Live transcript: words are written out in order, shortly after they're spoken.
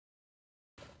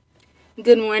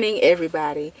Good morning,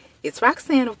 everybody. It's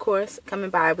Roxanne, of course, coming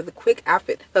by with a quick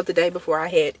outfit of the day before I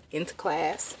head into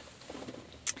class.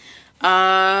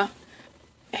 Hair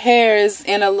is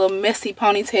in a little messy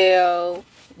ponytail,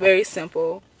 very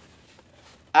simple.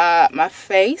 My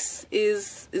face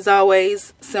is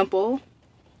always simple.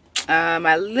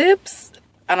 My lips,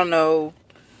 I don't know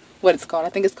what it's called. I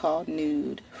think it's called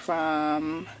Nude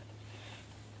from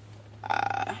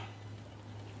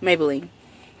Maybelline.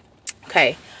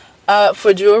 Okay.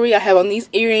 For jewelry, I have on these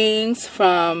earrings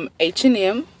from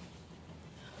H&M.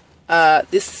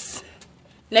 This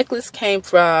necklace came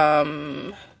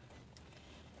from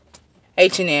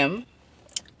H&M.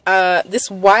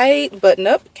 This white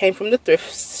button-up came from the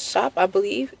thrift shop, I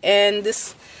believe. And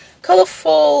this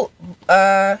colorful,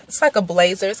 it's like a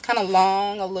blazer. It's kind of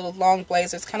long, a little long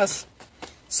blazer. It's kind of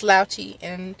slouchy,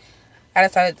 and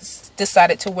I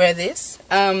decided to wear this.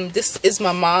 This is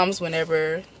my mom's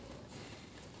whenever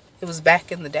it was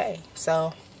back in the day.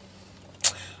 So,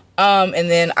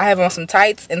 and then I have on some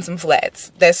tights and some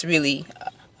flats. That's really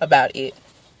about it.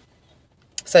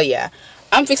 So yeah,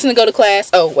 I'm fixing to go to class.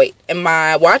 Oh wait, and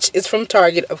my watch is from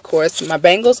Target, of course. My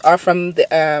bangles are from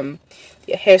the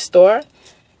hair store.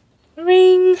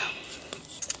 Ring.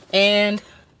 And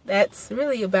that's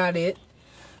really about it.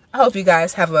 I hope you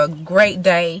guys have a great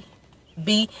day.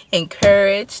 Be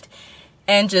encouraged.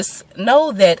 And just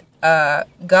know that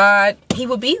God, He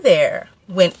will be there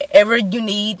whenever you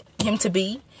need Him to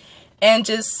be. And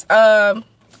just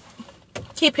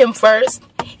keep Him first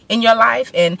in your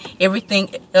life, and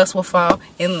everything else will fall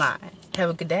in line. Have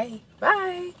a good day.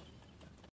 Bye.